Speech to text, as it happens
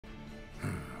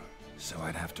So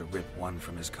I'd have to rip one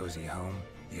from his cozy home,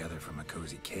 the other from a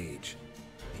cozy cage.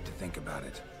 Need to think about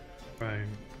it. Right.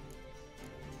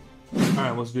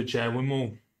 Alright, what's good, Chad? We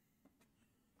move.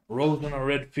 Road on a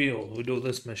red field. We do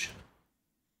this mission.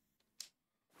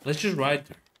 Let's just ride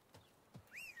there.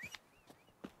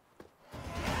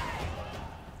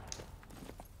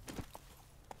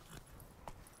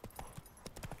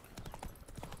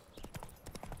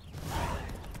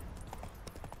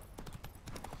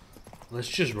 Let's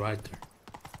just ride there.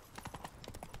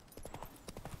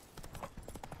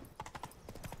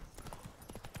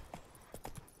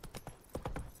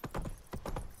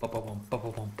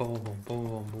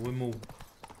 We move.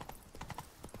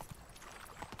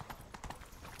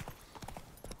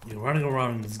 You're running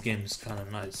around in this game is kind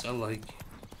of nice. I like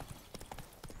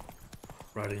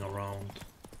riding around.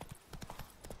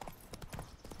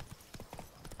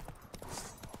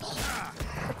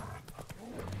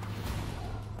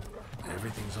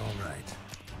 Everything's all right.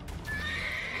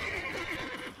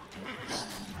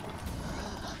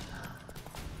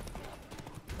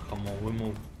 Come on, we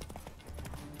move.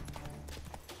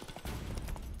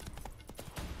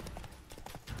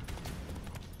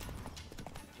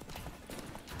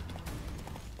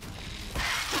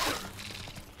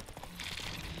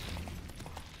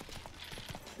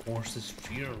 Horses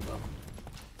fear them.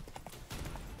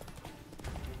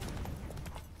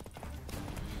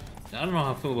 I don't know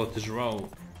how I feel about this road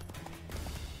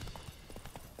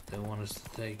they want us to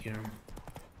take here.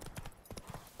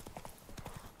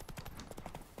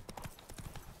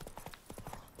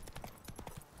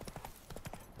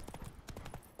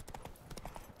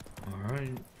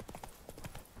 Alright.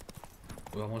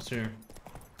 We're almost here.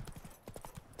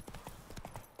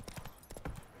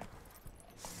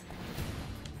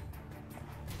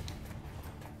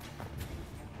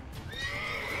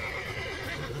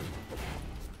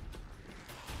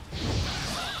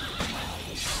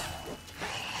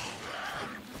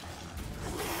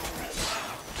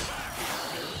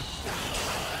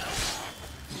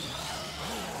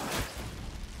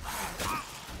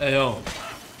 Hey yo.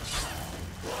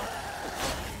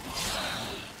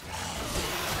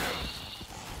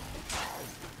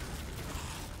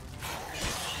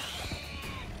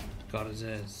 Got his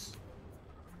ass.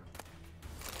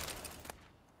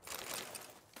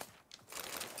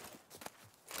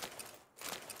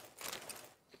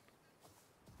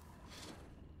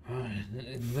 Alright,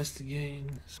 investigate.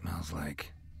 Smells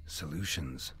like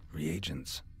solutions,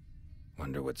 reagents.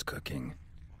 Wonder what's cooking.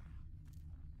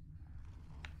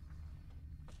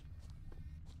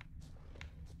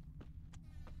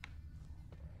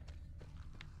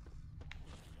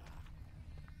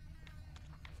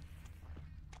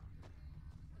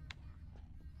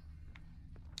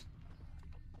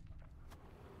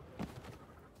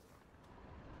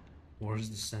 Where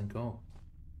does this thing go?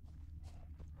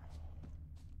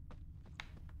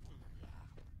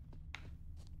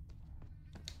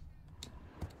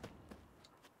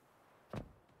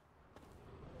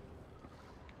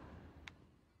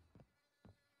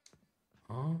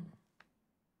 Huh? Oh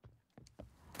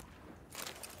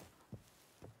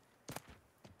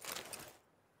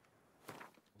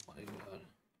my god.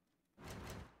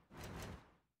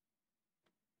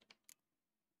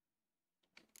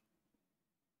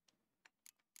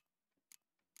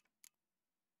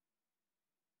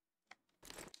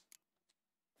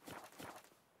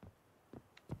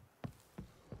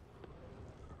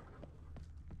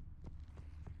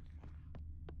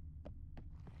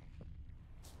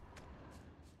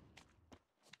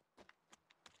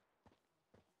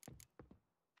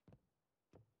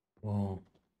 Whoa.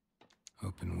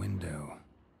 Open window.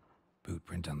 Boot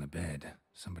print on the bed.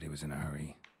 Somebody was in a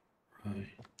hurry. Right.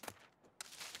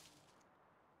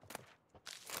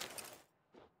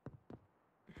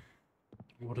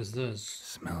 What is this?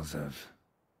 Smells of...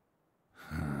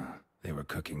 They were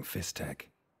cooking fist tech.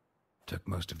 Took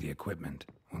most of the equipment,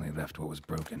 only left what was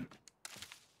broken.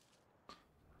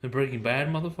 The Breaking Bad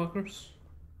motherfuckers?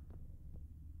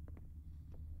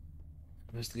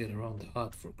 Investigate around the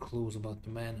hut for clues about the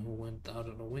man who went out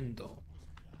of the window.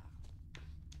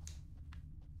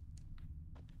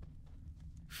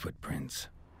 Footprints.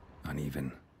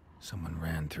 Uneven. Someone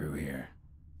ran through here.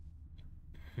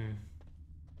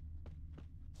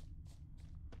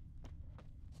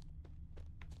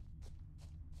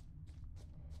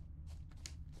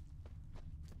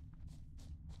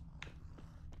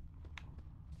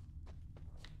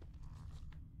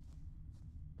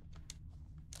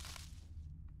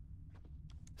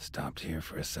 Stopped here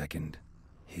for a second,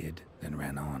 hid, then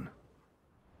ran on.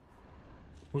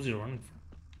 Who's he running from?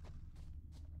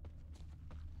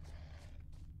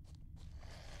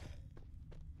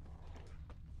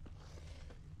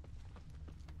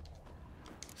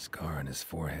 Scar on his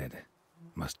forehead.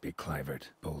 Must be Clivert.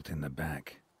 Bolt in the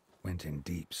back. Went in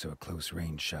deep, so a close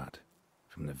range shot.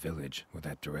 From the village, what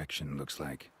that direction looks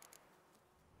like.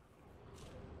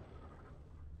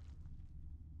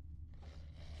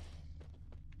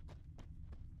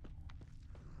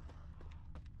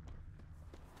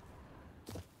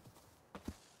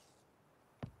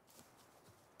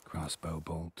 Crossbow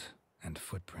bolt and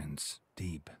footprints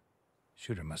deep.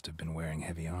 Shooter must have been wearing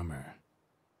heavy armor.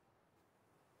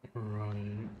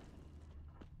 Right.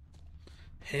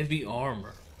 Heavy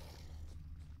armor.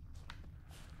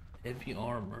 Heavy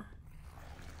armor.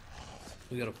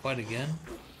 We gotta fight again?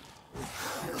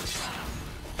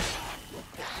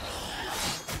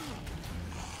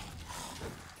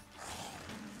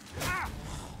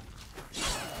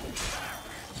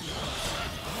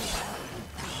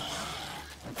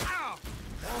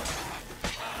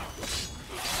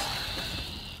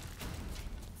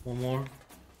 One more.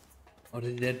 Are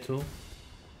they dead too?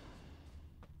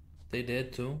 They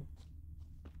dead too?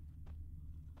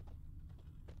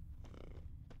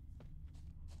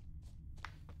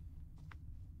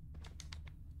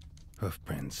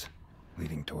 Hoofprints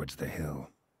leading towards the hill.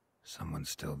 Someone's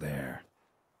still there.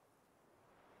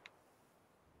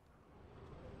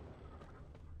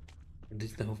 Are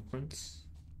these the hoofprints?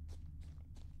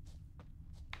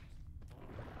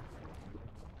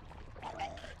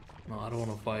 No, I don't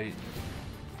want to fight.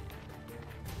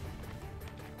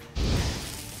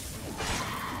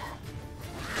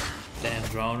 Damn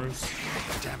drowners.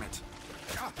 Damn it.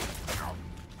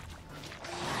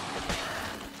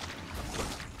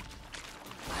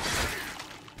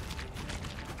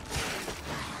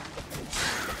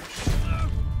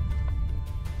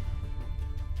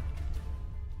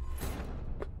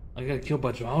 I got killed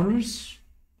by drowners?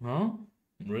 Huh?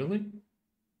 Really?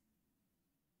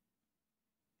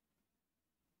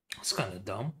 That's kind of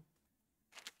dumb.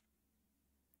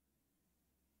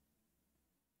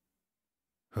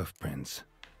 Hoofprints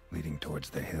leading towards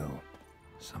the hill.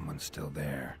 Someone's still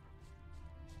there.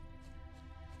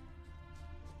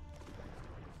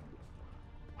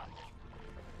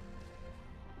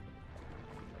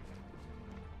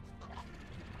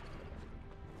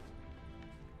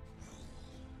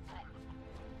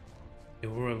 Yeah,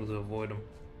 we're able to avoid them.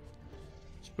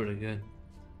 It's pretty good.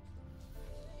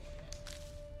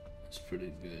 It's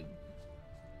pretty good.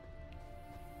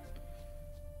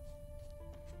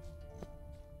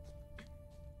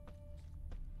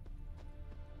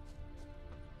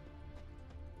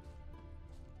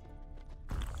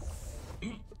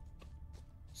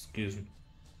 Excuse me.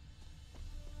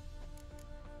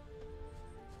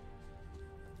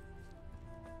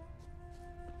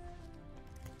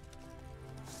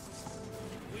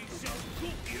 We shall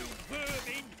cook you,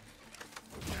 vermin!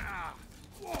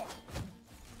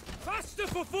 Faster,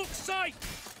 for fuck's sake!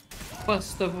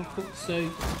 Faster, for fuck's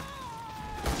sake.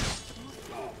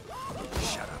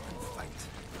 Shut up and fight.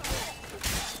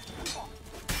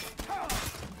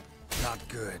 Not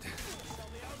good.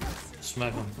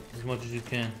 Smack him as much as you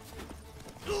can.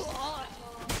 Blood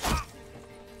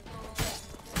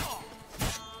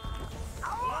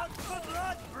for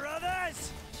blood,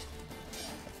 brothers!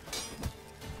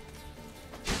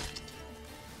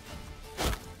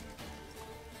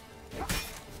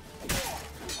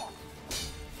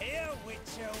 Here,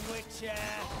 Witcher, Witcher!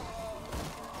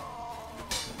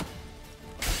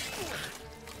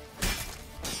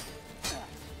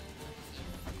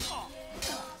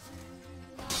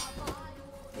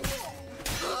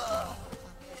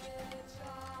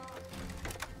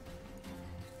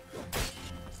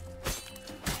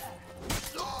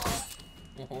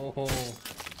 Oh,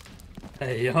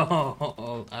 hey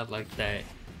yo, I like that.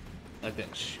 Like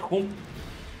that. Shum.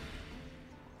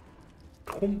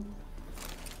 Shum.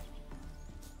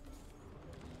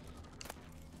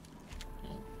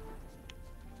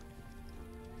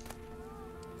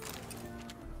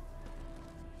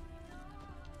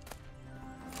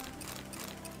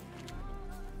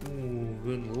 Ooh,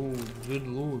 good lord, good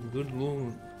lord, good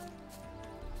lord.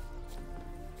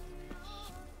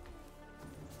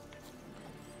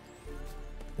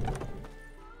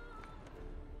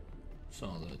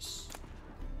 Saw this.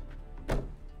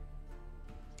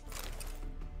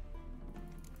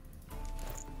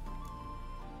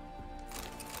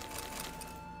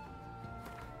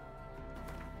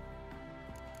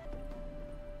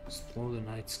 Explore the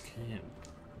night's camp.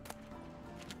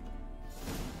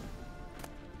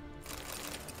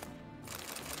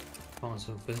 Found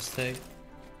some fish steak.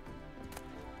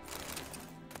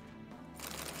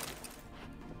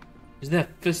 Is that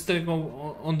fish steak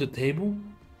on the table?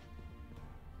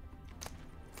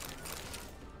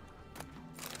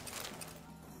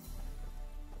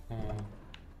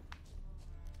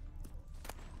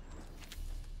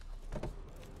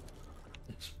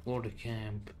 Explore the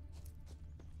camp.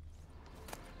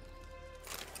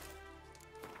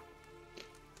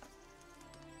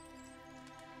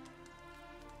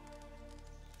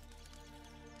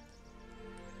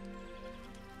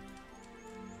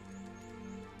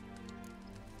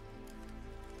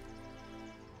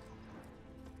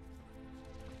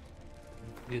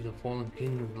 Get the Fallen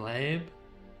Kingdom lab.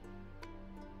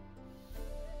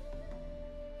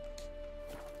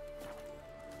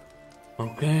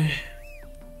 Okay.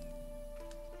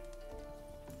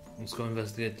 Let's go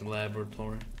investigate the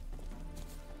laboratory.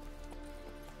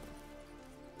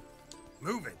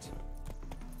 Move it.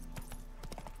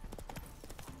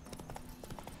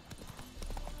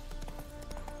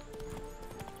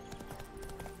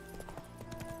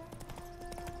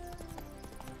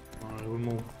 Alright, we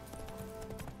move.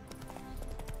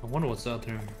 I wonder what's out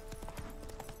there.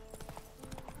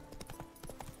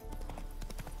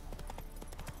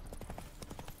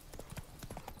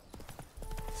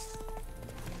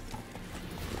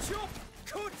 Chop!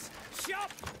 Cut!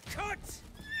 Chop! Cut!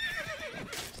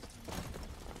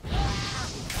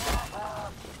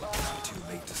 Too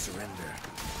late to surrender.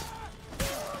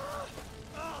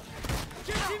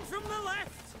 Get him from the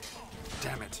left!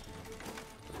 Damn it.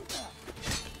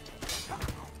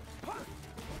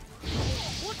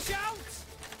 Watch out!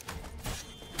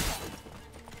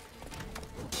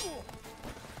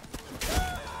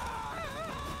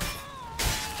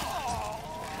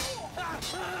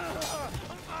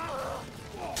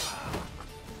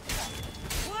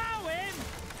 Plow him!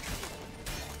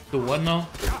 The what now?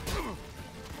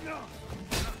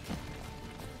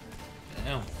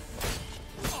 Damn.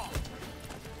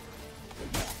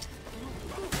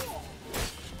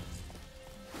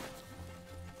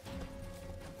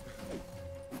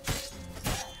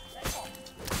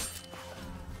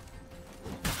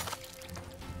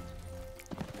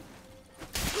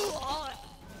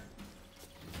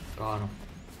 Got him.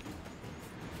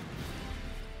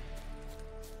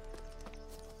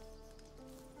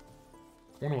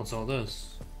 Wonder what's all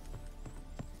this.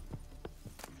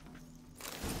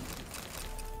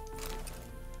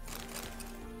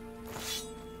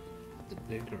 The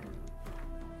digger.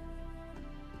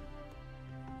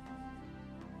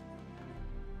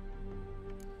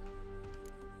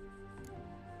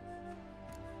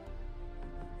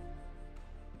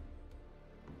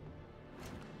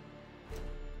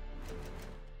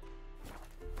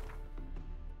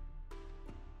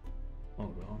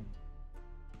 Hold on.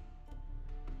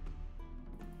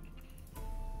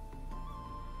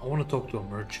 I want to talk to a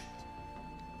merchant.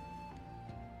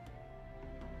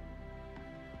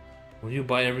 Will you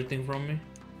buy everything from me?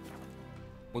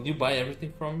 Will you buy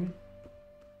everything from me?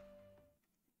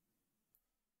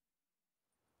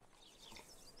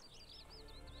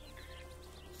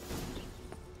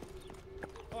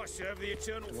 I serve the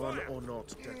eternal One fire. or not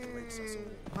decorates us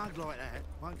all. Mug like that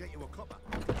won't get you a copper.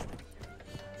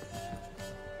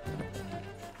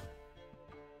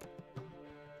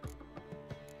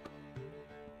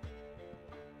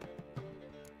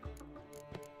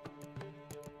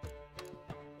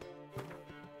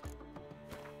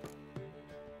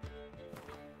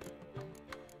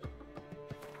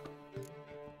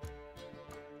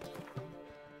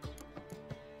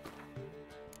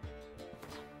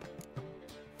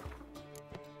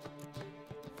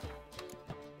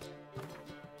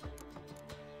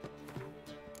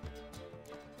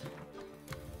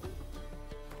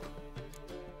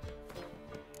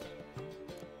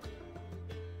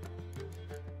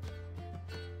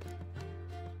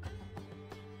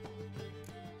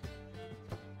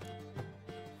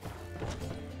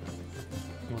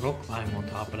 Well, don't climb on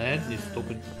top of that, you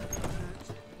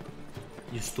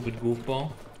stupid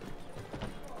goofball.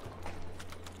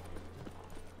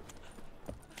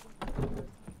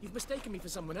 You've mistaken me for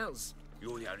someone else.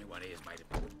 You're the only one here's made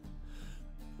it.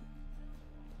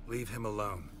 Leave him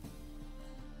alone.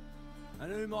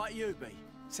 And who might you be?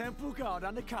 Temple guard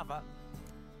undercover?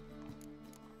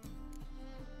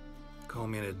 Call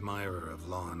me an admirer of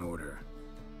law and order.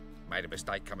 Made a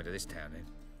mistake coming to this town then.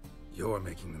 You're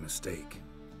making the mistake.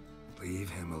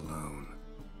 Leave him alone.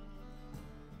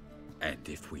 And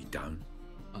if we don't?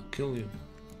 I'll kill you.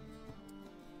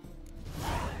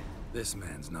 This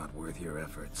man's not worth your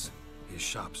efforts. His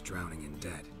shop's drowning in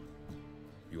debt.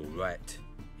 You're right.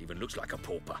 Even looks like a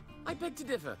pauper. I beg to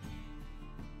differ.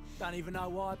 Don't even know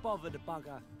why I bothered the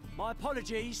bugger. My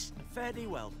apologies. Fare thee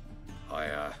well.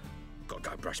 I, gotta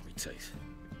go brush me teeth.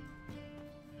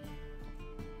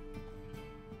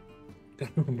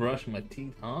 Gotta brush my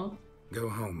teeth, huh? Go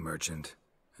home, merchant,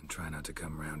 and try not to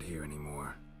come round here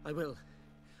anymore. I will.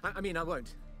 I mean, I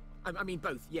won't. I mean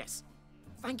both, yes.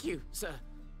 Thank you, sir.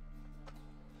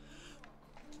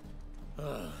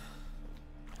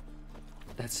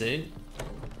 That's it?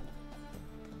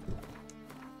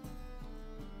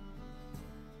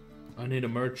 I need a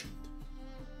merchant.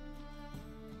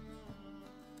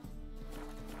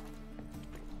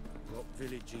 What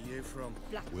village are you from?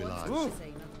 Black Will Ones, I?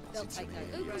 Casino. They'll take no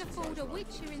Who can grudge. afford a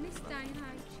witcher in this day and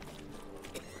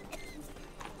age?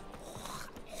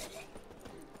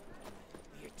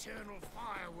 The eternal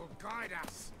fire will guide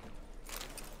us.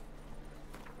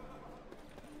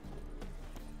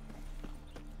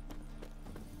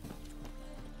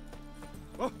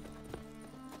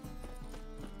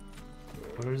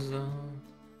 Where's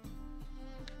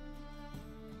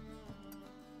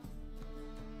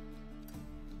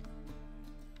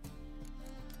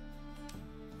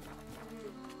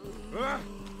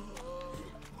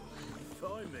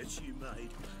Fine mess you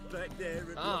made. Back there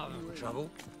at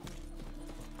Trouble?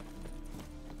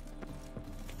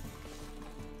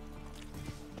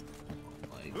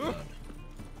 my god.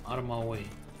 Out of my way.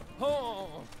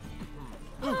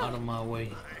 Out of my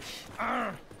way.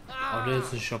 Oh, there's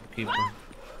the shopkeeper.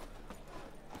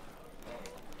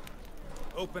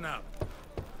 Open up.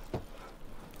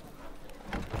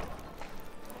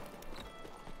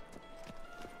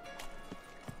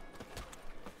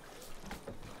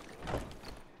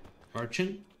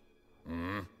 Merchant?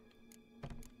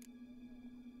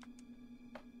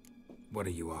 What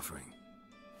are you offering?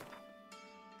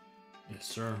 Yes,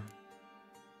 sir.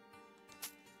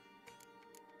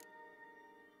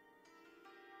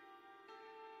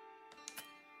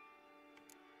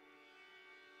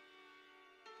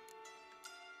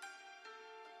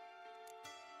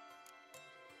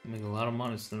 Make a lot of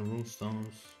money selling rune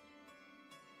stones.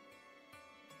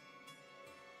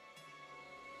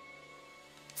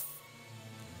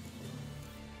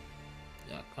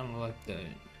 Yeah, I kinda like that.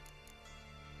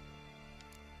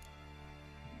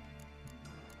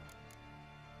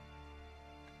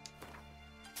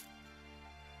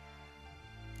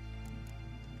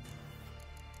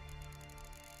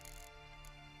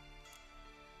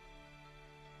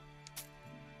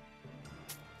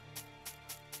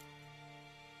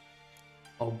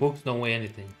 Oh, books don't weigh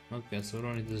anything. Okay, so we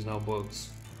don't need to sell books.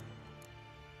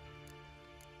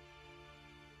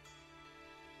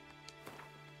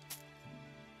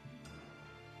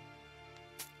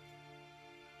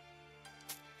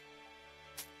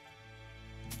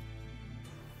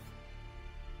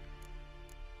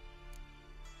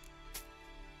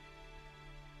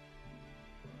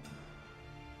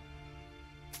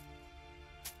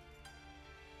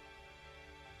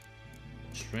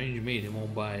 Strange meat, it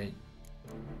won't buy it.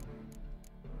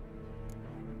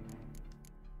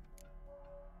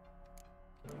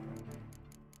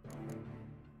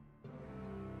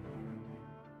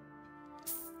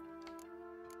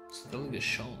 Still get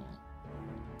shown.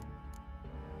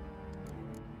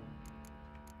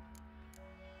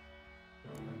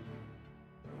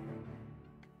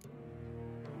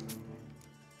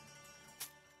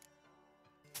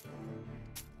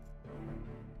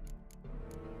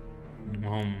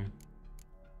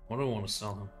 What do I want to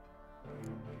sell him?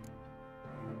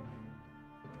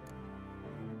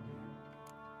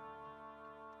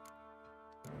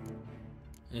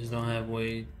 These don't have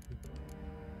weight.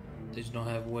 These don't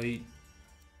have weight.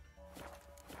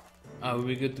 Alright,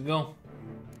 we good to go.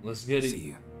 Let's get it. See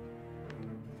you.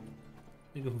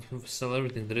 We can sell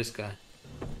everything to this guy.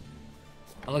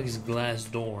 I like his glass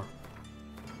door.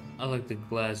 I like the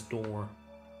glass door.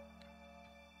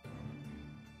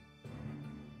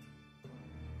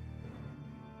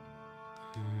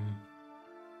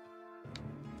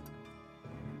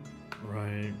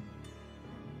 Right.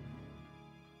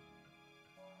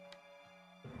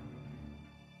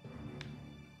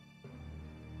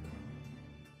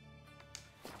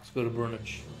 Let's go to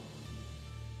Burnage.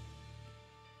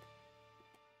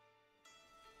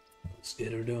 Let's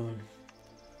get her done.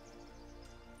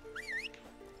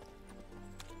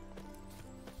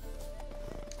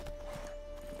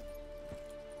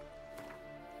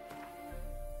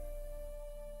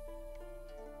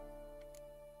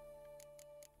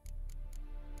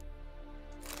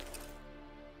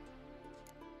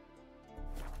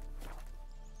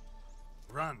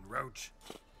 Run, Roach.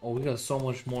 Oh, we got so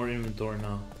much more inventory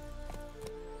now.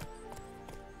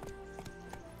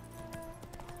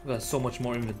 We got so much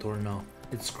more inventory now.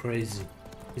 It's crazy.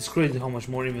 It's crazy how much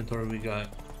more inventory we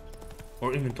got.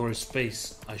 Or inventory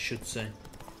space, I should say.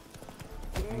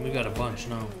 And we got a bunch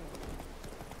now.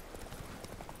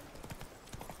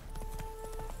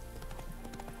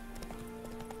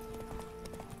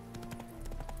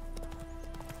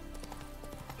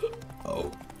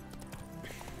 Oh.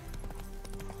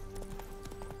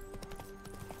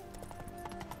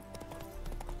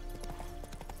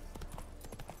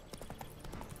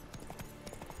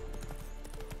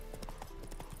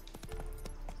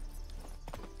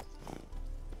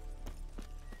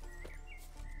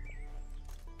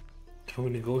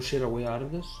 Can we negotiate our way out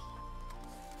of this?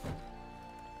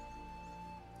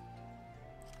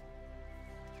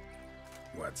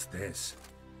 What's this?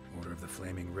 Order of the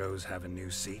Flaming Rose have a new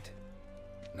seat?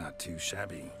 Not too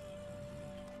shabby.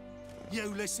 You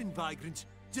listen, vagrant.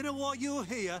 Do you know why you're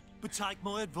here? But take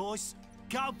my advice.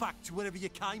 Go back to wherever you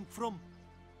came from.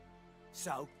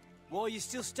 So, why are you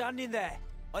still standing there?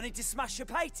 I need to smash your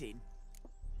plate in?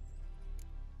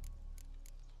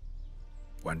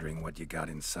 Wondering what you got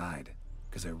inside?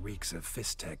 'Cause it reeks of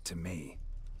fist tech to me.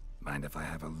 Mind if I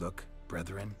have a look,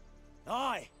 brethren?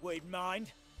 Aye, we'd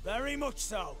mind. Very much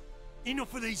so.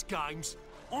 Enough of these games.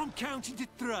 I'm counting to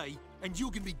 3, and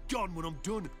you're gonna be gone when I'm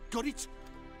done. Got it?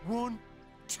 1,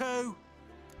 2...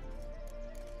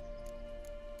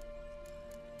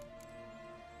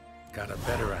 Got a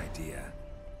better idea.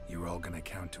 You're all gonna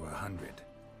count to 100.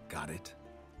 Got it?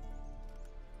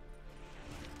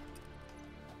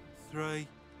 3,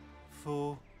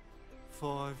 4,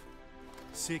 5,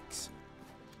 6...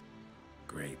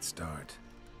 Great start.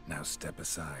 Now step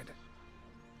aside.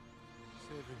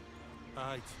 7,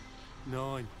 8,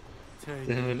 9, 10,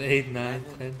 7, 8, 9,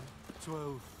 10.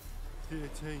 12,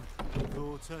 13,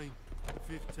 14,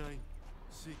 15,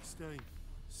 16,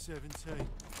 17,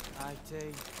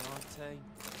 18, 19.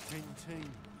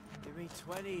 19, Give me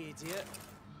 20, idiot.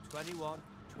 21,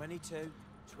 22,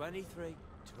 23,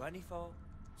 24,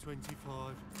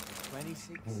 25,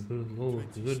 26. Oh, good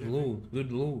loot, good loot,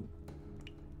 good loot.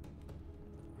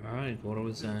 Alright, what are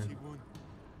we saying? 31,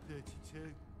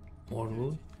 32, More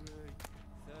loot? 33,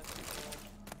 34,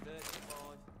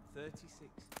 35,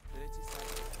 36, 37.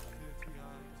 38,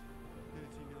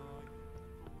 39,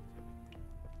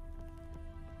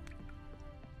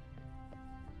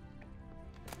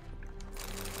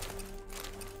 40.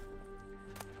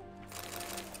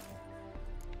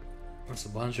 That's a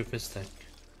bunch of fist tech.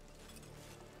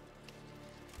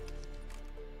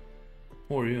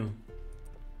 Who are you?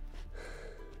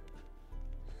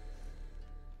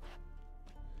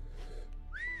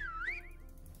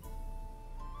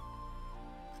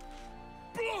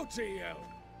 Bloody hell!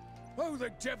 Who the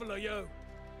devil are you?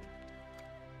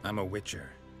 I'm a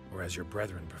witcher, or as your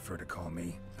brethren prefer to call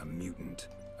me, a mutant,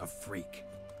 a freak.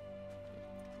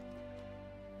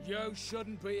 You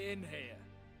shouldn't be in here.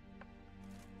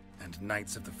 And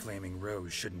Knights of the Flaming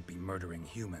Rose shouldn't be murdering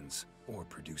humans or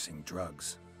producing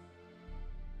drugs.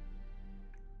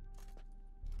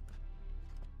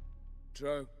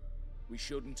 True. We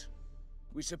shouldn't.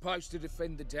 We're supposed to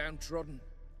defend the downtrodden.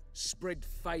 Spread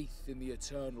faith in the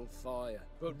eternal fire.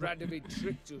 But Radovid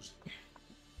tricked us.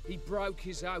 He broke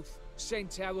his oath,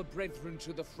 sent our brethren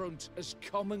to the front as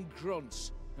common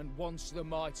grunts, and once the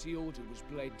mighty order was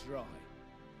bled dry,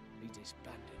 he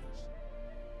disbanded us.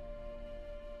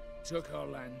 Took our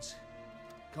lands,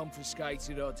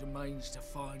 confiscated our domains to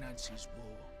finance his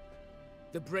war.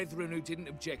 The brethren who didn't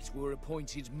object were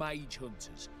appointed mage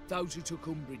hunters. Those who took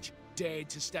umbrage dared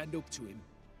to stand up to him.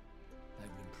 They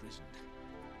were imprisoned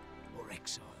or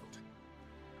exiled.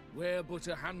 We're but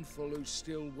a handful who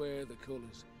still wear the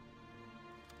colours.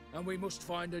 And we must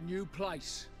find a new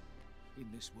place in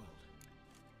this world.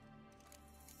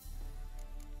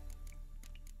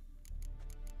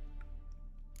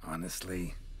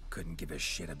 Honestly, couldn't give a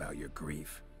shit about your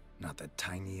grief. Not the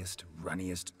tiniest,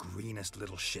 runniest, greenest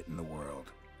little shit in the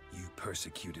world. You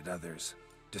persecuted others,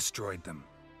 destroyed them.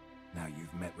 Now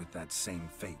you've met with that same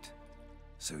fate.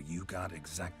 So you got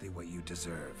exactly what you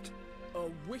deserved. A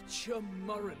witcher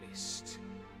moralist.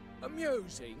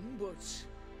 Amusing, but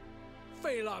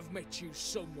feel I've met you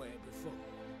somewhere before.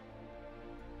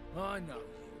 I know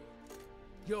you.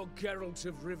 You're Geralt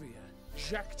of Rivia,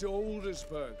 Jacques de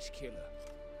Aldersberg's killer.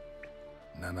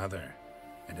 None other.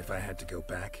 And if I had to go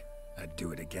back, I'd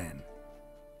do it again.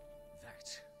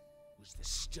 That was the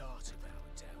start of our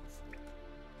downfall.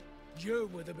 You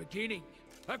were the beginning.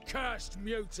 A cursed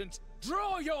mutant.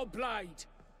 Draw your blade!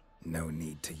 No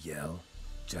need to yell.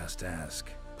 Just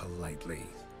ask, politely.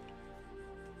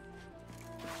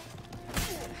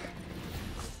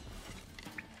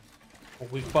 A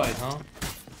weak fight, huh?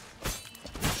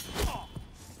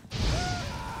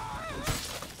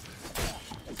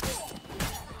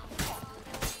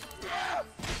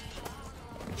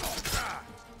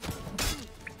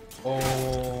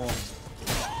 Oh.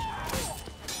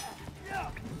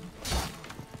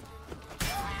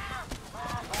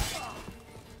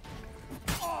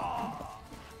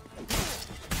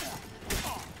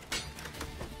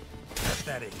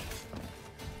 Pathetic.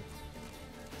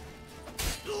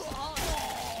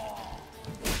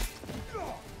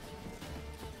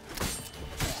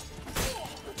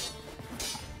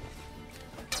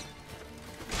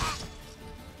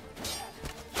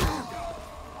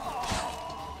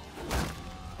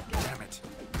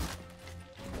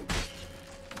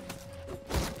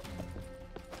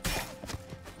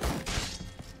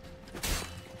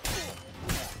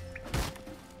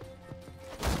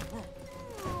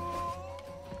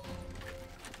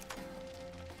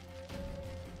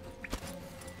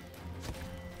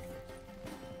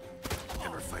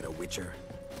 Witcher.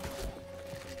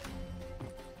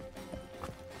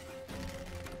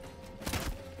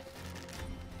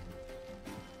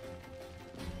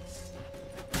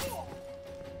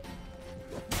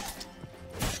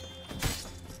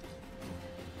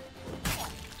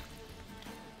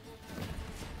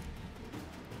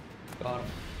 Got him.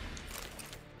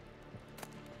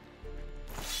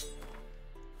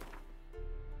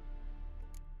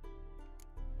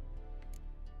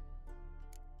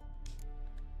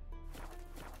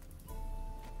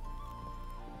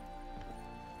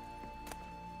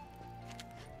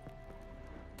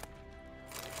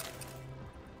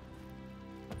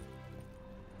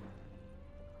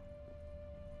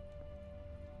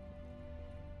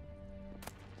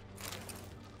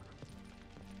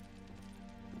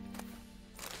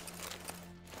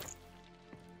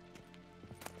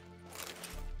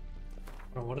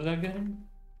 Oh, what did I get him?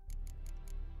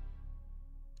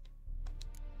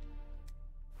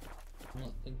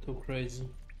 Nothing too crazy.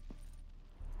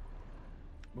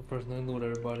 But first, let me loot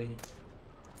everybody.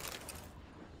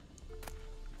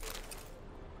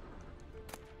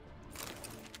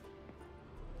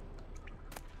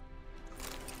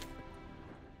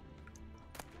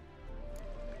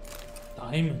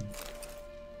 Diamond.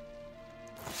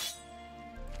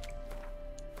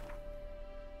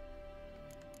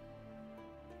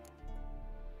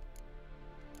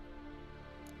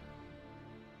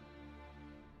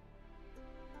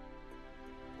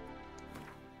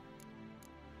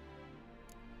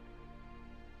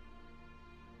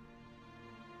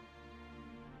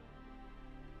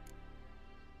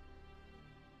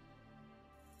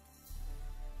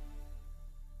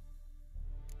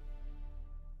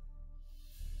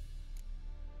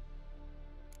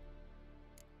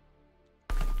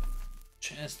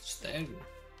 Chance to stagger.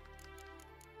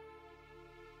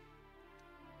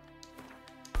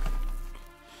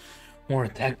 More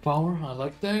attack power. I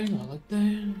like that. I like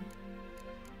that.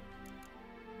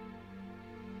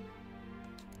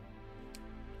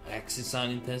 Axis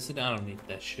sign intensity. I don't need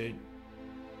that shit.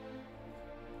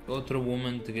 Go to the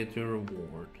woman to get your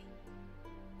reward.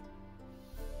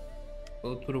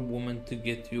 Go to the woman to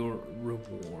get your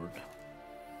reward.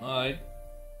 Alright.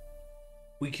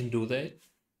 We can do that.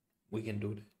 We can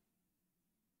do that.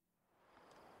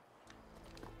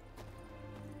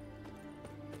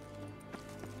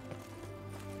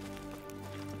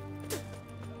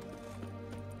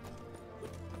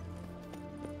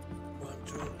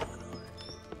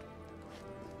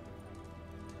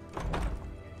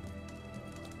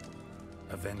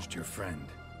 Avenged your friend.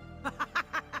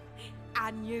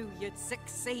 I knew you'd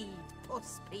succeed,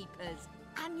 puss peepers.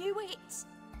 I knew it.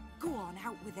 Go on,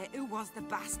 out with it. Who was the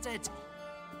bastard?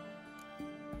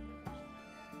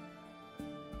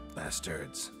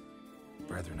 Bastards.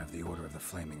 Brethren of the Order of the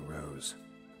Flaming Rose.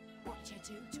 What'd you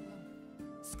do to them?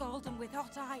 Scald them with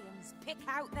hot irons, pick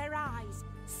out their eyes,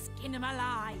 skin them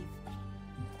alive.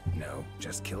 No,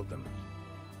 just killed them.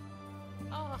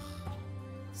 Oh,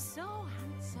 so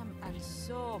handsome and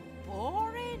so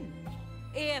boring.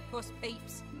 Here, puss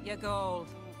peeps, your gold.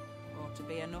 Ought to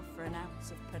be enough for an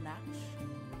ounce of panache.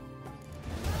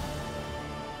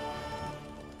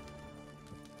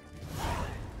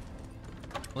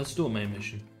 Let's do a main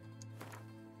mission.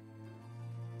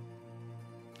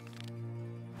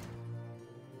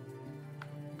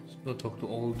 Let's go talk to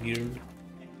Old Geared.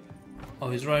 Oh,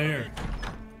 he's right here.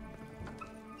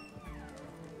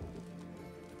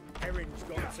 Herring's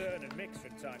got to turn and mix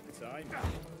from time to time.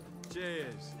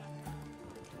 Cheers.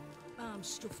 I'm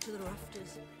stuffed to the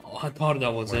rafters. Oh, I thought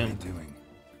that was What are him. you doing?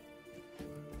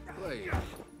 Wait.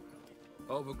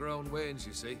 Overgrown wains,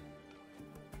 you see.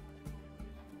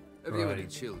 Have you any Right.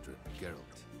 children,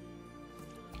 Geralt?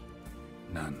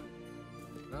 None.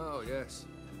 Oh, yes.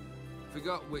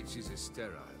 Forgot witches are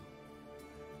sterile.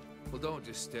 Well, don't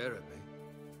just stare at me.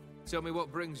 Tell me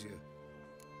what brings you.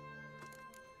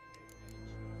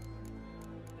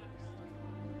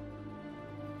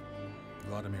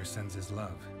 Vladimir sends his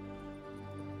love.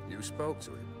 You spoke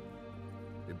to him?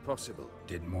 Impossible.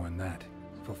 Did more than that.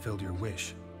 Fulfilled your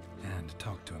wish. And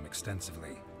talked to him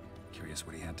extensively. Curious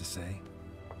what he had to say?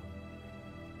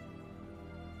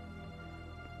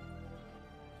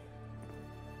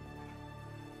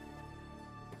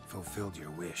 Fulfilled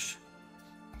your wish.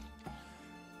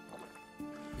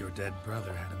 Your dead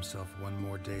brother had himself one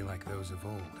more day like those of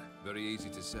old. Very easy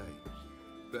to say.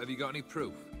 But have you got any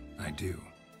proof? I do.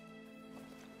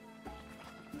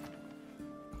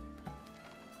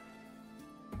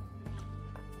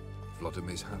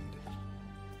 Vladimir's hand.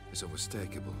 It's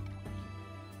unmistakable.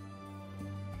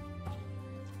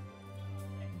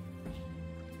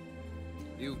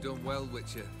 You've done well,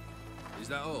 Witcher. Is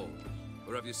that all?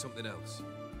 Or have you something else?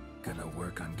 Gonna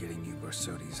work on getting you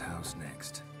Borsodi's house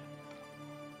next.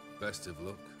 Best of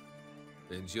luck.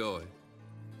 Enjoy.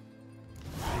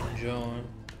 Enjoy.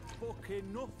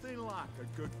 Fucking nothing like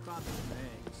a good band of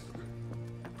mates.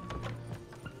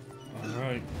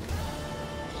 Alright.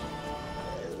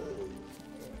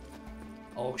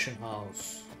 Auction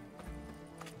house.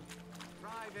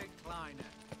 Private Kleiner.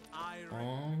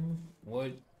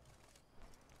 What?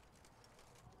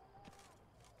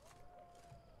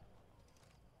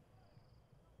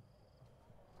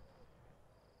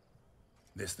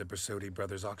 This the Borsodi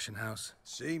Brothers auction house?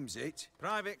 Seems it.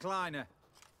 Private Kleiner,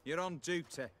 you're on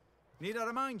duty. Need I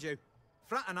remind you,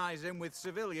 fraternising with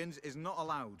civilians is not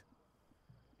allowed.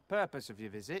 Purpose of your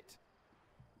visit?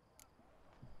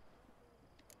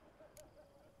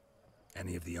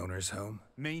 Any of the owners home?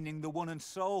 Meaning the one and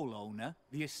sole owner,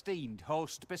 the esteemed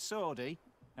host Borsodi?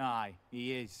 Aye,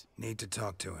 he is. Need to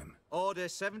talk to him. Order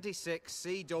 76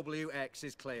 CWX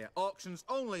is clear. Auctions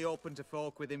only open to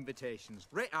folk with invitations.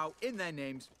 Writ out in their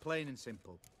names, plain and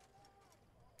simple.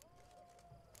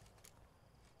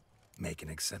 Make an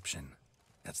exception.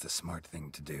 That's the smart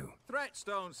thing to do. Threats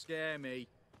don't scare me.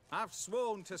 I've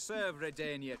sworn to serve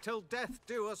Redania till death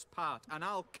do us part, and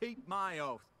I'll keep my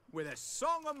oath with a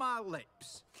song on my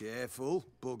lips. Careful,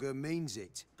 bugger means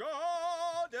it.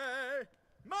 Gode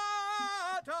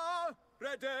Mata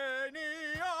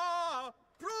Redania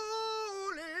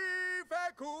Pruli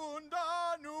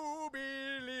Fecunda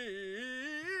Nubili.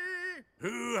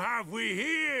 Who have we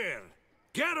here?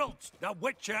 Geralt, the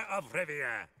Witcher of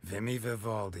Rivia. Vimy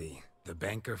Vivaldi, the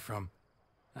banker from...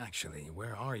 Actually,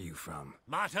 where are you from?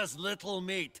 Matters little,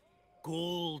 mate.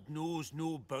 Gold knows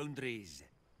no boundaries.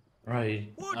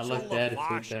 Right, What's I like all that the attitude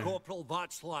flash, there. Corporal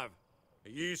Václav? Are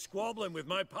you squabbling with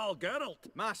my pal Geralt?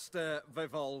 Master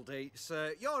Vivaldi,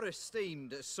 sir, your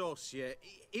esteemed associate,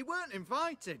 he weren't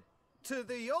invited to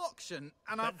the auction,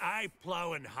 and But I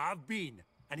plough and have been,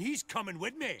 and he's coming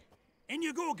with me. In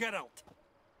you go, Geralt.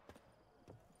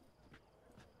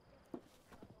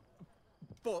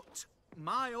 But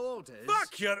my orders...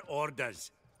 Fuck your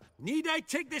orders! Need I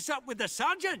take this up with the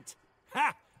sergeant?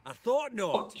 Ha! I thought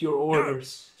not. Fuck your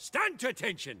orders. Now, stand to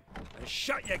attention and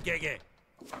shut your giggy.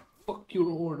 Fuck your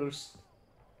orders.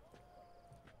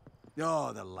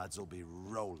 Oh, the lads will be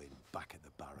rolling back at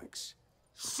the barracks.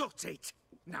 Shut it!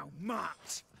 Now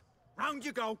march! Round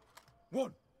you go!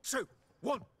 1, 2,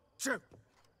 1, 2!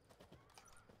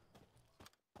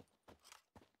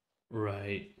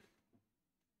 Right.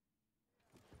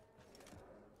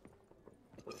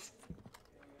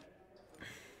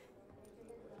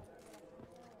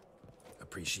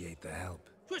 Appreciate the help.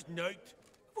 Twas nout.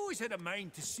 I've always had a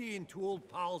mind to see into old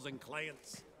pals and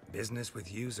clients. Business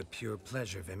with you's a pure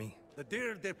pleasure, Vimy. The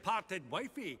dear departed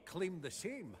wifey claimed the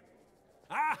same.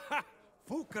 Ah ha!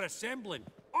 Folk are assembling.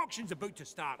 Auction's about to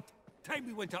start. Time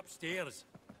we went upstairs.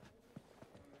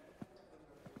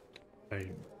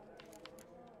 Right.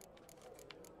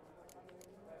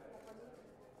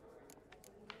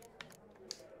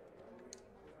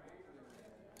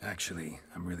 Actually,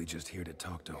 I'm really just here to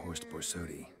talk to Horst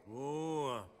Borsodi.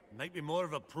 Oh, might be more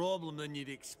of a problem than you'd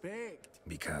expect.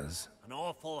 Because? An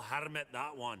awful hermit,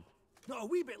 that one. Not a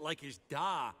wee bit like his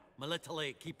da, my little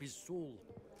keep his soul.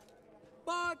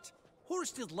 But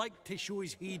Horst would like to show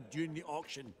his heed during the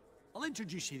auction. I'll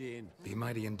introduce you then. Be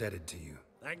mighty indebted to you.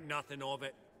 Think nothing of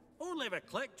it. Only if I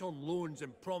collect on loans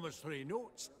and promissory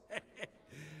notes.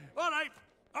 All right,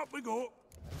 up we go.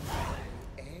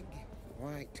 Egg,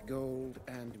 white gold,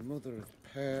 and mother of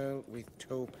pearl with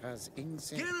topaz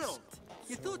incense. Geralt,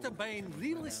 you thought of buying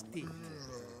real estate.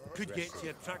 Could get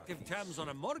you attractive terms on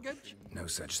a mortgage. No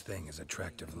such thing as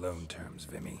attractive loan terms,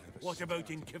 Vimy. What about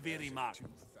in Kaveri Mark?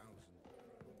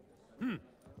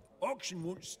 Auction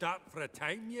won't start for a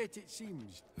time yet, it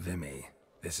seems. Vimy,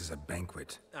 this is a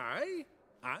banquet. Aye?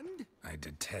 And? I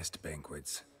detest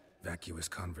banquets. Vacuous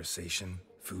conversation,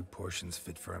 food portions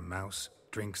fit for a mouse,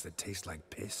 drinks that taste like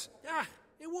piss. Ah,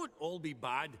 it won't all be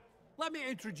bad. Let me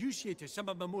introduce you to some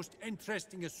of my most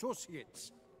interesting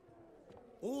associates.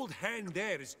 Old hen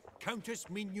there is Countess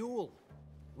Mignol.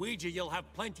 Wager you'll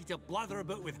have plenty to blather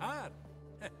about with her.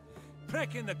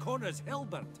 Prick in the corner's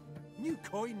Hilbert. New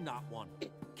coin, that one.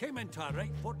 Came into a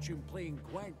right fortune playing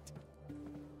Gwent.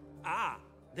 Ah,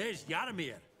 there's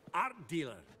Yarmir, art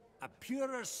dealer. A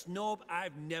purer snob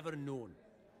I've never known.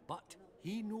 But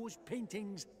he knows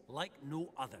paintings like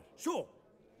no other. So,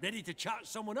 ready to chat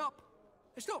someone up?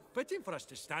 It's not fitting for us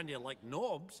to stand here like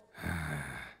knobs.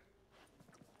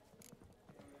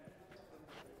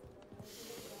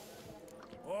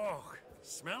 Oh,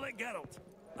 smell it, Geralt.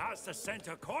 That's the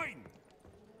center coin.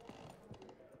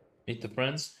 Meet the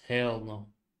friends? Hell no.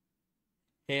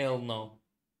 Hell no.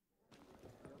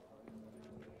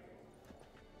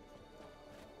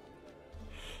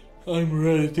 I'm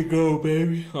ready to go,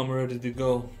 baby. I'm ready to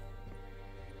go.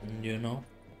 You know?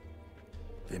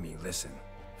 Vimy, listen.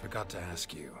 Forgot to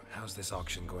ask you, how's this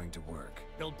auction going to work?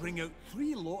 They'll bring out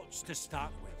 3 lots to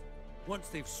start with. Once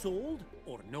they've sold,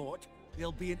 or not,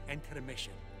 there'll be an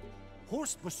intermission.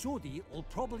 Horst Vasodi will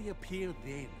probably appear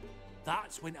then.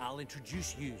 That's when I'll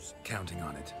introduce yous. Counting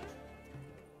on it.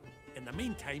 In the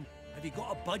meantime, have you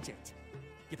got a budget?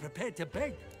 You prepared to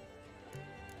beg?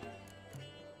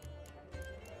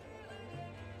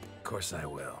 Of course I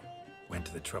will. Went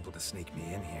to the trouble to sneak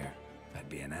me in here. I'd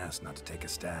be an ass not to take a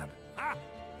stab. Ha!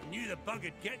 Knew the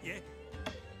bug'd get you.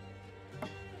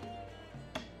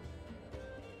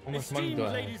 How much money Esteemed do I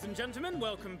have? ladies and gentlemen,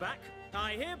 welcome back.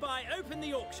 I hereby open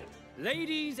the auction.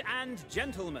 Ladies and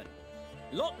gentlemen,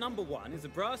 lot number 1 is a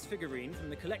brass figurine from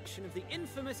the collection of the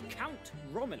infamous Count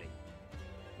Romilly.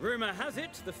 Rumor has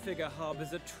it the figure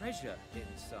harbors a treasure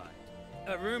inside.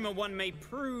 A rumor one may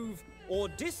prove or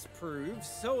disprove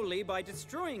solely by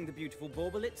destroying the beautiful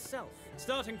bauble itself.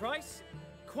 Starting price?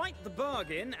 Quite the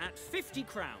bargain at 50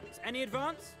 crowns. Any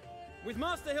advance? With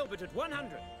Master Hilbert at 100.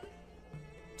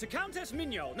 To Countess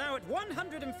Mignol, now at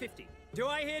 150. Do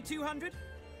I hear 200?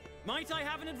 Might I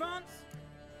have an advance?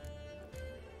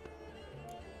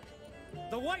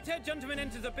 The white-haired gentleman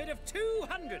enters a bid of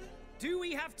 200. Do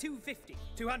we have 250?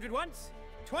 200 once?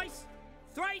 Twice?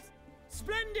 Thrice?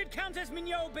 Splendid! Countess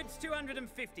Mignol bids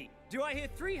 250. Do I hear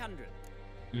 300?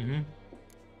 Mm-hmm.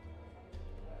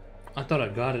 I thought I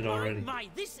got it already. My,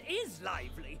 this is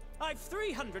lively. I've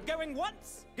 300 going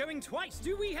once, going twice.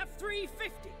 Do we have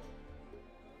 350?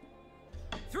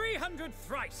 300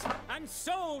 thrice, and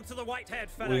sold to the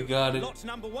white-haired fellow. We got it. Lot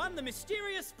number 1, the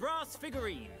mysterious brass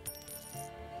figurine.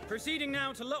 Proceeding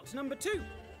now to lot number 2.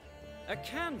 A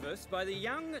canvas by the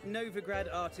young Novigrad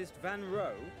artist Van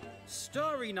Rohe,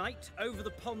 Starry Night over the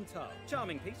Pontar.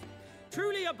 Charming piece.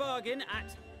 Truly a bargain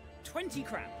at 20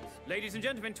 crowns. Ladies and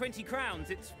gentlemen, 20 crowns,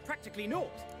 it's practically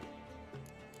naught.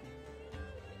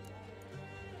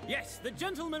 Yes, the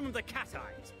gentleman with the cat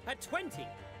eyes, at 20.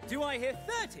 Do I hear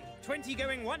 30? 20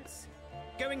 going once,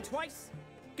 going twice,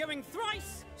 going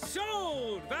thrice.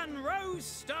 Sold! Van Rohe's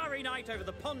Starry Night over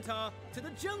the Pontar to the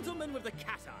gentleman with the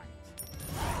cat eyes.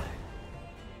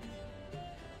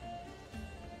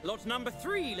 Lot number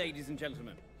 3, ladies and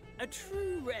gentlemen. A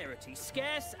true rarity,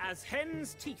 scarce as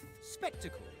hen's teeth.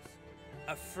 Spectacles.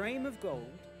 A frame of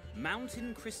gold,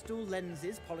 mountain crystal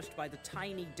lenses polished by the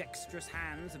tiny dexterous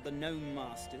hands of the gnome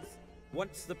masters.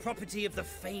 Once the property of the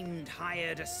famed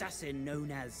hired assassin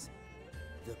known as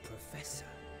the Professor.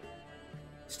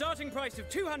 Starting price of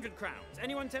 200 crowns.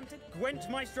 Anyone tempted? Gwent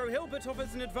Maestro Hilbert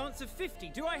offers an advance of 50.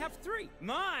 Do I have 3?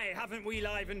 My, haven't we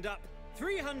livened up?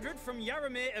 300 from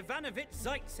Yaromir Ivanovich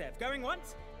Zaitsev. Going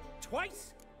once?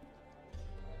 Twice?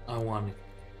 I want it.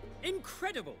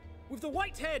 Incredible! With the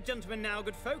white-haired gentleman now,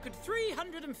 good folk, at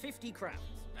 350 crowns.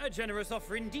 A generous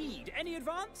offer indeed. Any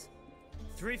advance?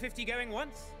 350 going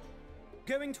once?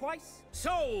 Going twice?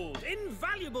 Sold!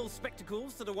 Invaluable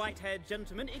spectacles to the white-haired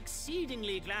gentleman.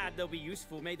 Exceedingly glad they'll be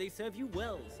useful. May they serve you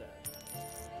well, sir.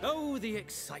 Oh, the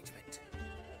excitement.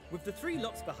 With the 3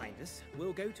 lots behind us,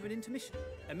 we'll go to an intermission.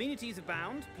 Amenities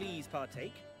abound. Please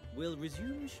partake. We'll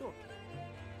resume shortly.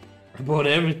 I bought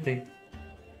everything.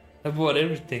 I bought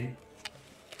everything.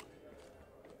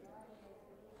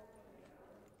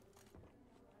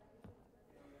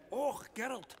 Oh,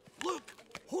 Geralt, look!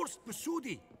 Horst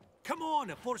Vasodi! Come on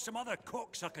before some other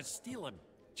cocksuckers steal him.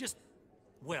 Just,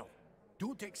 well,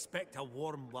 don't expect a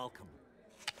warm welcome.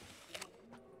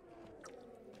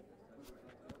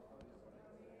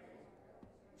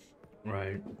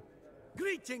 Right.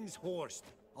 Greetings, Horst.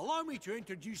 Allow me to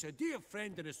introduce a dear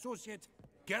friend and associate,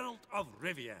 Geralt of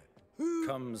Rivia. Who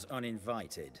comes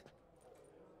uninvited?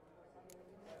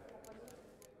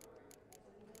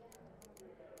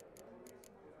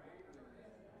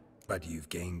 But you've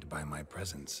gained by my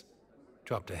presence.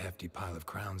 Dropped a hefty pile of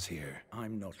crowns here.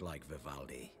 I'm not like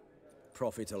Vivaldi.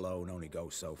 Profit alone only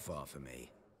goes so far for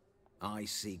me. I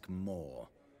seek more.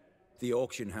 The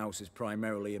auction house is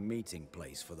primarily a meeting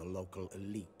place for the local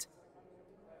elite.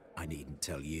 I needn't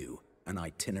tell you, an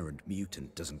itinerant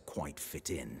mutant doesn't quite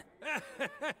fit in.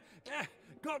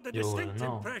 Got the distinct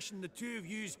impression the two of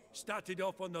yous started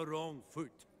off on the wrong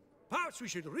foot. Perhaps we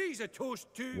should raise a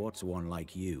toast to... What's one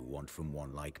like you want from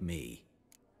one like me?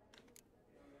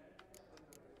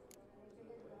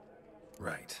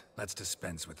 Right. Let's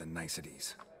dispense with the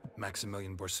niceties.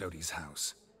 Maximilian Borsodi's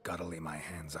house. Gotta lay my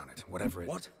hands on it, whatever it...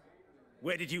 What?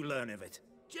 Where did you learn of it?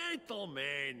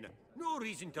 Gentlemen, no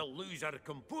reason to lose our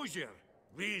composure.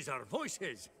 raise our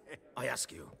voices. I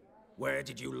ask you, where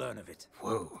did you learn of it?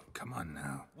 Whoa, come on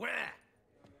now. Where?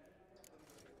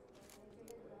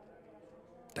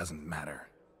 Doesn't matter.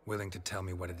 Willing to tell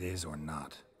me what it is or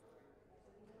not?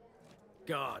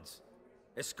 Guards,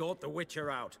 escort the Witcher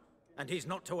out. And he's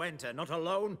not to enter, not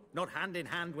alone, not hand in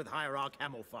hand with Hierarch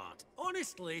Hamilfart.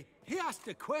 Honestly, he asked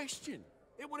a question.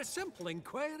 It was a simple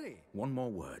inquiry. One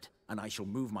more word, and I shall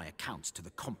move my accounts to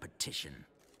the competition.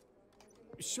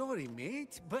 Sorry,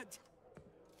 mate, but...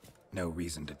 No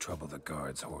reason to trouble the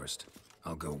guards, Horst.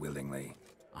 I'll go willingly.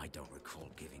 I don't recall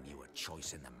giving you a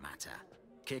choice in the matter.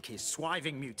 Kick his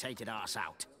swiving mutated ass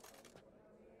out.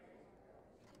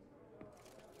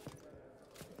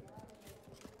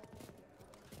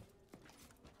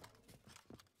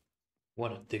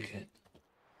 What a dickhead.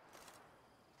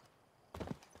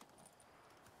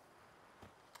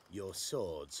 Your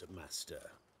swords,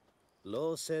 master.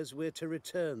 Law says we're to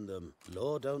return them.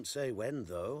 Law don't say when,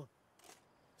 though.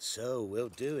 So we'll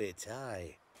do it,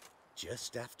 aye.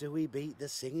 Just after we beat the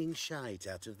singing shite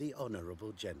out of the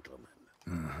honorable gentleman.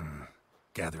 Mm-hmm.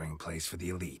 Gathering place for the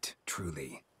elite,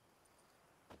 truly.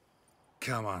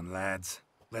 Come on, lads.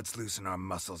 Let's loosen our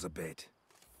muscles a bit.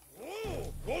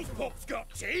 Oh, Wolfpop's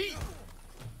got teeth!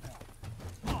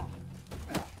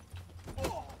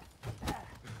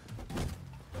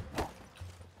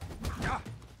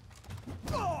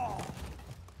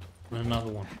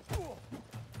 Another one.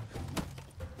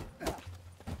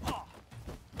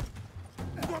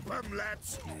 Whoop 'em,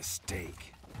 lads!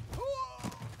 Mistake.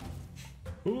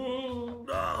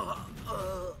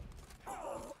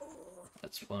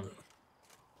 That's funny.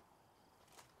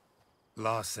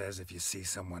 Law says if you see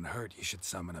someone hurt, you should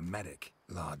summon a medic.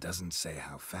 Law doesn't say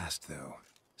how fast, though,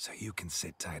 so you can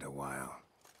sit tight a while.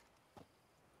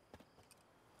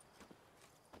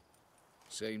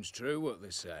 Seems true what they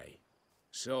say.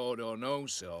 Sword or no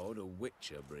sword, a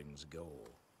witcher brings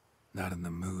gore. Not in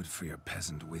the mood for your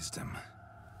peasant wisdom.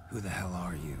 Who the hell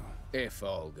are you? If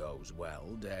all goes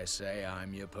well, dare say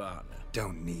I'm your partner.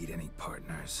 Don't need any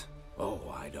partners. Oh,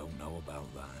 I don't know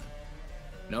about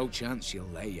that. No chance you'll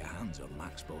lay your hands on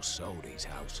Max Bossodi's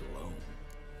house alone.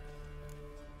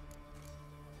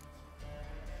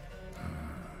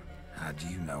 How do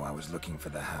you know I was looking for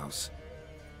the house?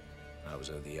 I was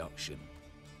at the auction.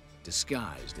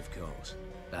 Disguised, of course.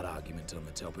 That argument on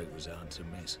the topic was hard to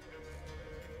miss.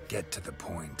 Get to the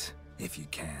point, if you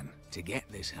can. To get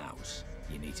this house,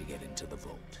 you need to get into the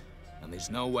vault. And there's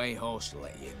no way Horst will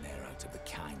let you in there out of the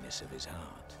kindness of his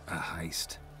heart. A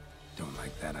heist. Don't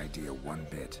like that idea one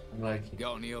bit.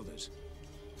 Got any others?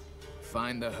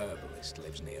 Find the herbalist,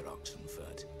 lives near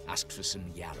Oxenford. Ask for some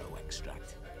yarrow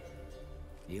extract.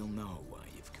 He'll know why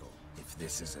you've come. If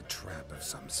this is a trap of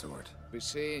some sort. Be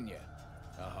seeing you,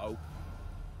 I hope.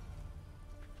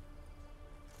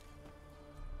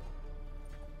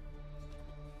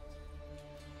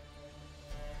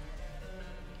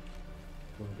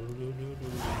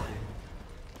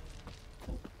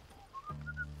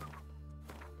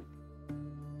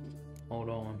 Hold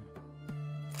on.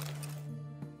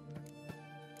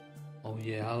 Oh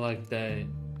yeah, I like that.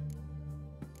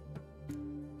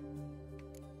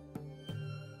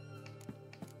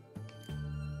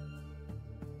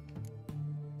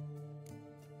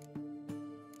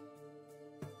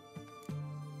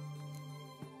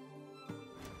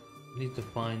 Need to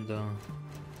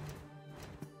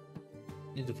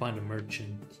find a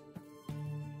merchant.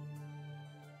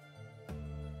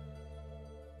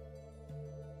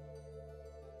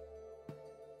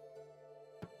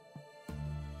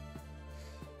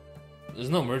 There's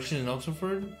no merchant in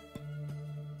Oxenford?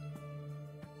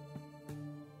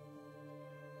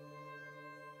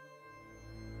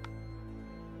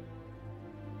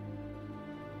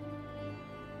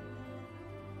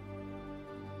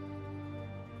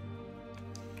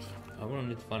 I don't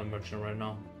need to find a merchant right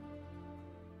now.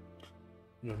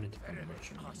 You don't need to find a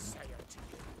merchant. I say unto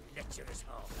you, lecturer's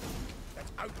half.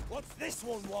 That's out. What's this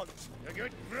one want? A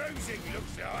good bruising,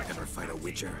 looks like. Never fight a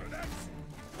witcher.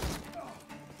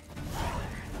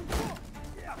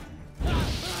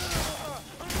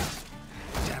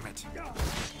 Damn it.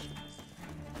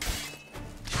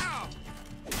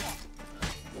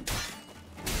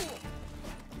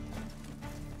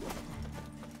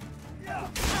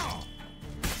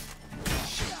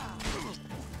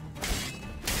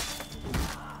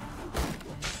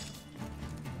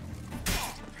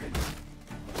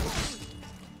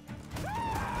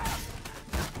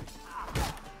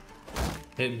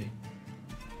 Hit me.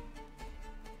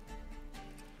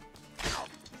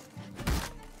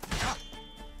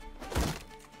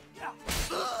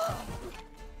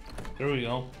 There we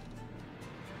go.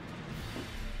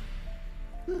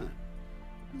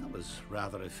 was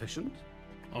rather efficient.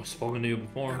 I've spoken to you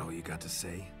before. That all you got to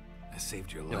say? I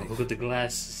saved your Yo, life. look at the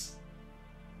glasses.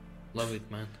 Love it,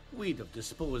 man. We'd have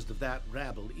disposed of that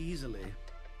rabble easily.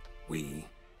 We?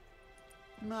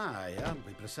 Aye, aren't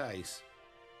we precise?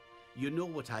 You know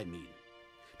what I mean.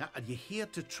 Now, are you here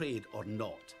to trade or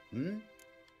not, hmm?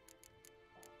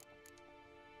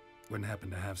 Wouldn't happen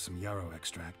to have some yarrow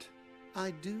extract.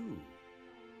 I do.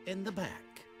 In the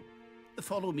back.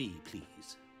 Follow me,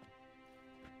 please.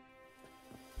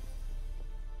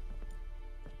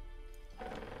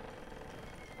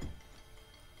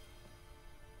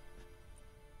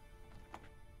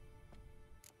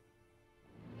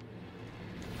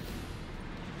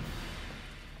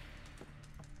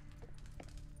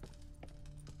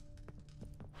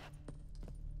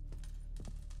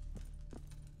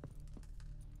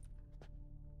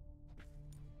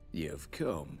 You've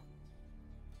come.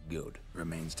 Good.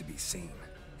 Remains to be seen.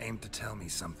 Aim to tell me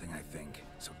something, I think.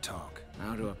 So talk.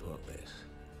 How do I put this?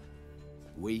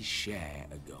 We share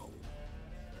a goal.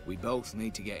 We both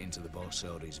need to get into the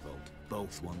Borsodi's vault.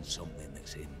 Both want something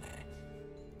that's in there.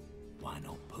 Why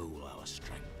not pool our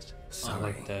strengths?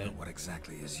 Sorry, but what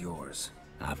exactly is yours?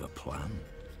 I have a plan.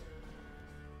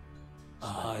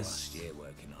 Last year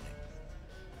working on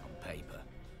it. On paper.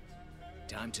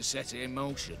 Time to set it in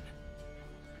motion.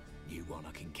 You one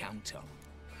I can count on.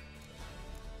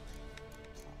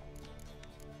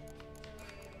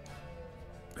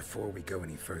 Before we go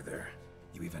any further,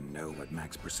 you even know what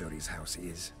Max Borsodi's house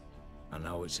is? I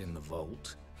know it's in the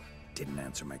vault. Didn't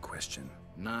answer my question.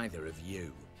 Neither of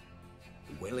you.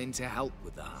 Willing to help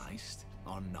with the heist,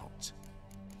 or not?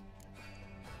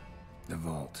 The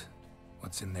vault.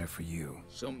 What's in there for you?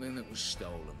 Something that was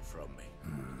stolen from me.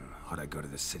 Ought I go to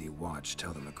the City Watch,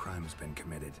 tell them a crime's been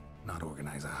committed, not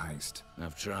organize a heist?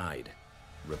 I've tried.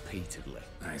 Repeatedly.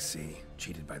 I see.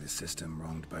 Cheated by the system,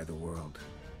 wronged by the world.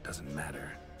 Doesn't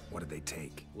matter. What did they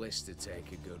take? List to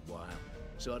take a good while.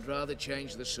 So I'd rather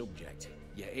change the subject.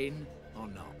 You in or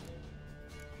not?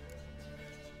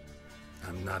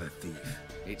 I'm not a thief.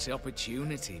 It's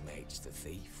opportunity makes the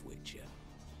thief, Witcher.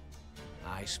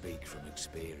 I speak from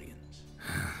experience.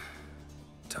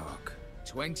 Talk.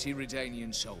 20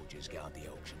 Redanian soldiers guard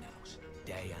the auction house,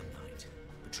 day and night.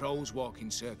 Patrols walk in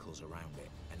circles around it,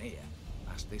 and here,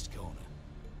 past this corner,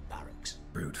 barracks.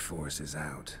 Brute force is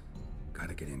out.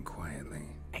 Gotta get in quietly.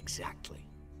 Exactly.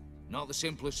 Not the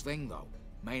simplest thing, though.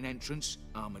 Main entrance,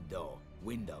 armored door.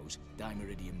 Windows,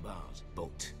 dimeridian bars.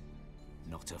 But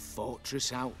not a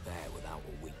fortress out there without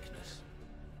a weakness.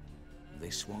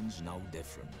 This one's no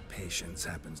different. Patience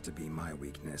happens to be my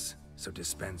weakness, so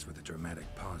dispense with the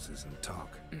dramatic pauses and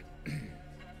talk.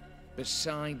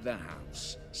 Beside the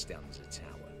house stands a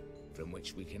tower, from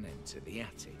which we can enter the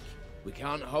attic. We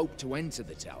can't hope to enter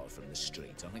the tower from the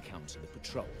street on account of the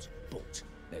patrols, but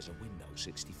there's a window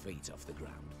 60 feet off the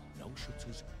ground. No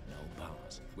shutters, no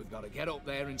bars. We've got to get up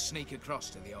there and sneak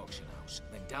across to the auction house,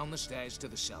 then down the stairs to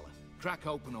the cellar. Crack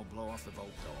open or blow off the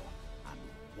vault door, and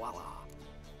voila!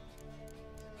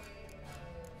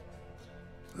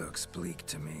 Looks bleak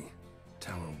to me.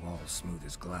 Tower wall smooth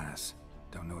as glass.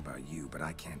 Don't know about you, but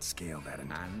I can't scale that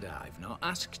and I've not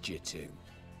asked you to.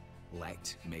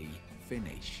 Let me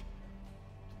finish.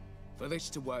 For this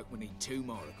to work, we need 2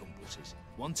 more accomplices.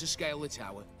 One to scale the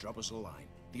tower, drop us a line.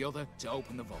 The other to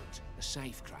open the vault, a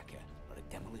safe cracker or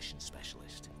a demolition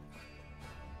specialist.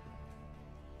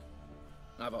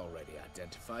 I've already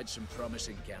identified some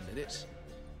promising candidates.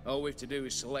 All we've to do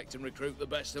is select and recruit the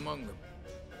best among them.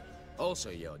 Also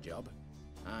your job.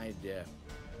 I'd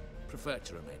prefer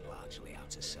to remain largely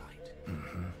out of sight.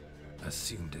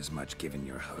 Assumed as much given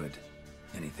your hood.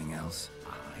 Anything else?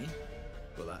 Aye,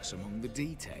 but that's among the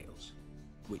details,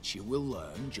 which you will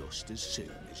learn just as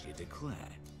soon as you declare.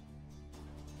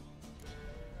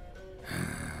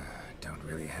 Don't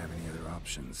really have any other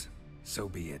options. So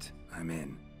be it. I'm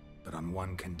in. But on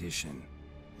one condition.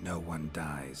 No one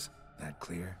dies. That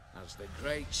clear? As the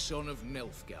great son of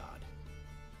Nilfgaard.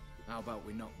 How about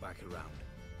we knock back around?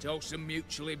 Toast a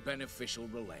mutually beneficial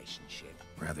relationship.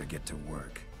 Rather get to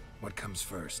work. What comes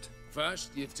first?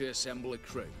 First, you have to assemble a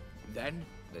crew. Then,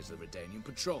 there's the Redanian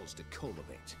patrols to cull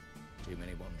a bit. Too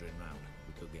many wandering round.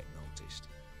 We could get noticed.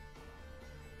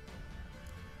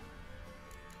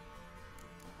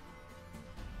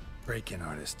 Break-in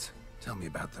artists. Tell me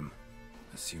about them.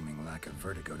 Assuming lack of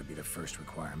vertigo to be the first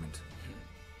requirement.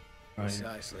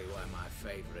 Precisely why my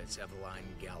favourite's Eveline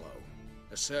Gallo.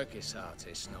 A circus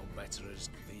artist no better as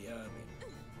the Ermine.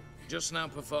 Just now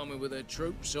performing with her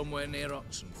troupe somewhere near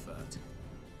Oxenfurt.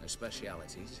 Her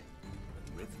specialities,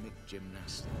 rhythmic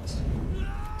gymnastics,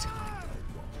 tightrope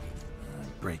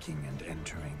walking. Breaking and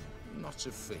entering. Not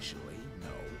officially,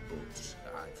 no, but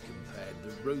I've compared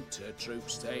the route her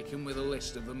troops taken with a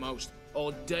list of the most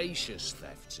audacious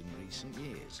thefts in recent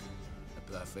years.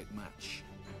 A perfect match.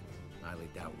 Highly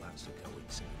doubt that's a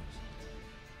coincidence.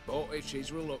 But if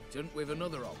she's reluctant, with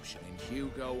another option in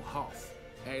Hugo Hoff,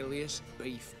 alias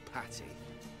Beef Patty,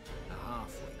 a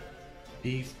halfling.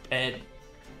 Beef Patty.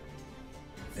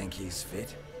 Think he's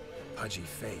fit? Pudgy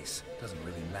face doesn't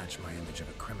really match my image of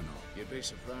a criminal. You'd be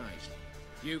surprised.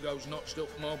 Hugo's notched up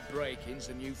more break-ins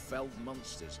than you felled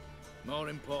monsters. More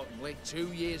importantly,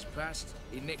 2 years past,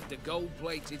 he nicked a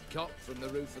gold-plated cot from the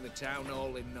roof of the town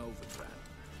hall in Novigrad.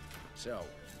 So,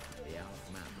 the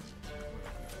half-man.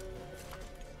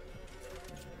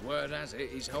 Word has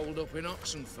it he's holed up in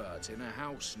Oxenfurt in a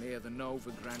house near the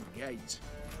Novigrad gate.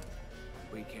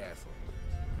 Be careful.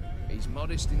 He's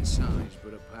modest in size,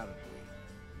 but apparently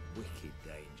wicked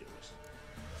dangerous.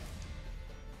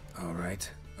 All right,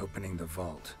 opening the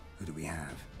vault. Who do we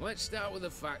have? Let's start with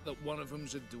the fact that one of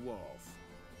them's a dwarf.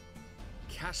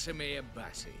 Casimir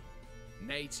Bassi,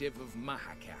 native of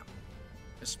Mahakam,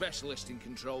 a specialist in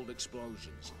controlled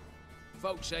explosions.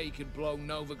 Folks say he could blow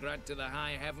Novigrad to the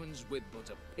high heavens with but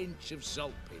a pinch of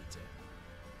saltpeter.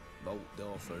 Vault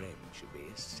door for him should be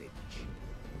a cinch.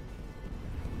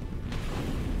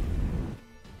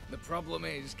 The problem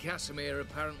is, Casimir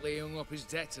apparently hung up his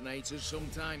detonators some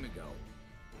time ago.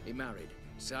 He married,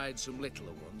 sired some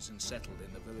littler ones, and settled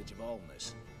in the village of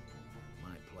Alness.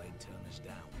 Might plain turn us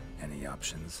down. Any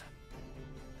options?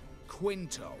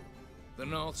 Quinto, the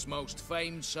North's most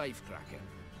famed safecracker.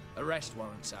 Arrest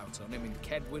warrants out on him in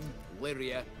Kedwin,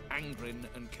 Lyria, Angrin,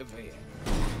 and Kavir.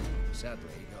 Sadly,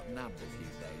 he got nabbed a few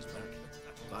days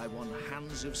back by one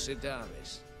Hans of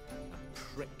Sidaris, a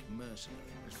prick mercenary.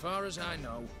 As far as I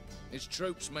know, his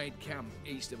troops made camp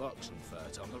east of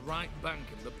Oxenfurt on the right bank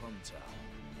of the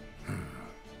Puntar.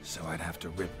 So I'd have to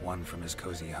rip one from his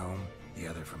cozy home, the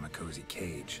other from a cozy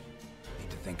cage. Need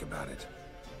to think about it.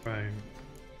 Right.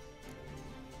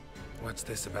 What's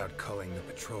this about culling the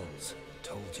patrols?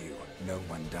 Told you, no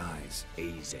one dies.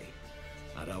 Easy.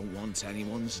 I don't want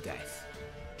anyone's death.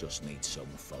 Just need some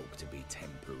folk to be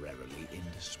temporarily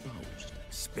indisposed.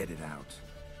 Spit it out.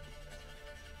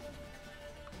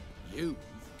 You've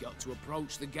got to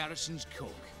approach the garrison's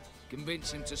cook.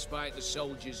 Convince him to spike the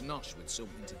soldiers' nosh with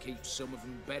something to keep some of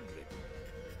them bedridden.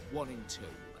 1 in 2,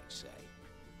 let's say.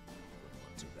 Wouldn't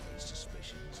want to raise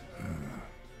suspicions.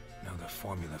 Know the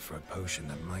formula for a potion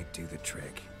that might do the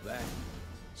trick. There.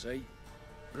 See?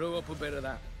 Brew up a bit of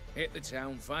that. Hit the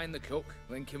town, find the cook,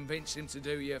 then convince him to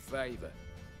do you a favour.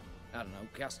 I don't know,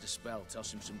 cast a spell,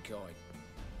 toss him some coin.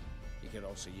 You could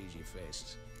also use your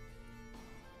fists.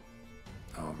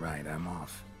 All right, I'm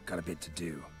off. Got a bit to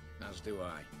do. As do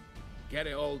I. Get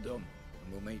it all done,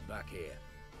 and we'll meet back here.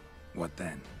 What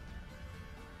then?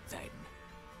 Then,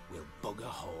 we'll bugger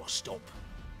horsed up,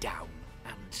 down,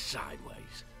 and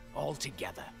sideways. All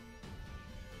together.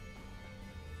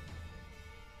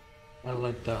 I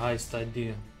like the heist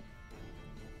idea.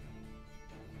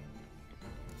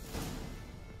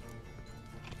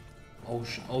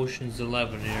 Ocean's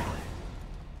 11 here.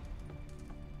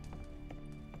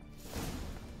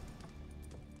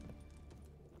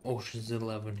 Ocean's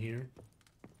 11 here.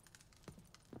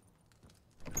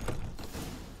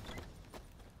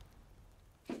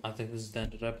 I think this is the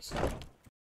end of the episode.